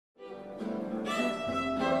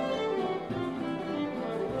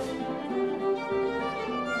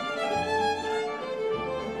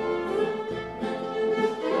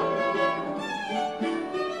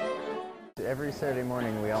every Saturday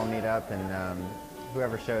morning we all meet up, and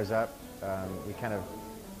whoever shows up, we kind of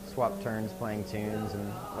swap turns playing tunes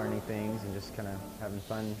and learning things and just kind of having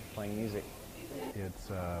fun playing music.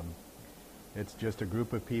 It's just a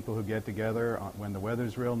group of people who get together. When the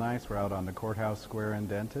weather's real nice, we're out on the Courthouse Square in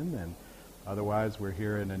Denton, and otherwise we're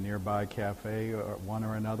here in a nearby cafe, or one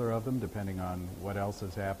or another of them, depending on what else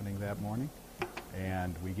is happening that morning.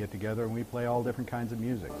 And we get together and we play all different kinds of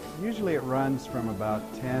music. Usually it runs from about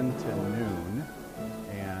 10 to noon,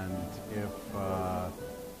 and if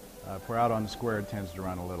we're out on the square, it tends to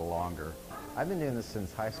run a little longer. I've been doing this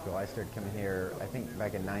since high school. I started coming here, I think,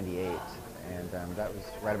 back in '98, and that was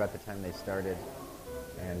right about the time they started,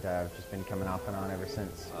 and I've just been coming off and on ever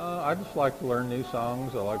since. I just like to learn new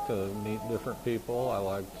songs. I like to meet different people. I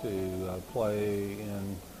like to play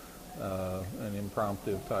in an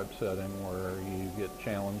impromptu type setting where you get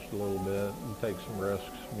challenged a little bit and take some risks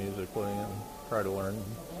musically and try to learn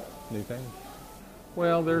new things.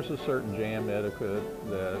 Well, there's a certain jam etiquette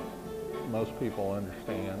that most people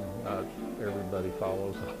understand. Not everybody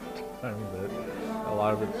follows all the time, but a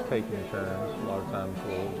lot of it's taking turns. A lot of times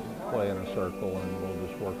we'll play in a circle and we'll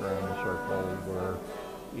just work around the circle where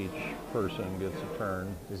each person gets a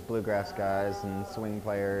turn. There's bluegrass guys and swing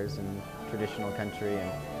players and traditional country,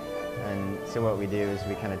 and so what we do is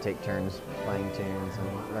we kind of take turns playing tunes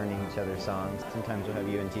and learning each other's songs. Sometimes we'll have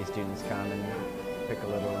UNT students come and pick a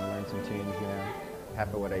little and learn some tunes, you know.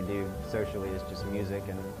 Half of what I do socially is just music,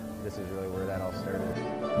 and this is really where that all started.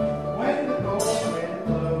 When the cold wind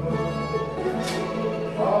blows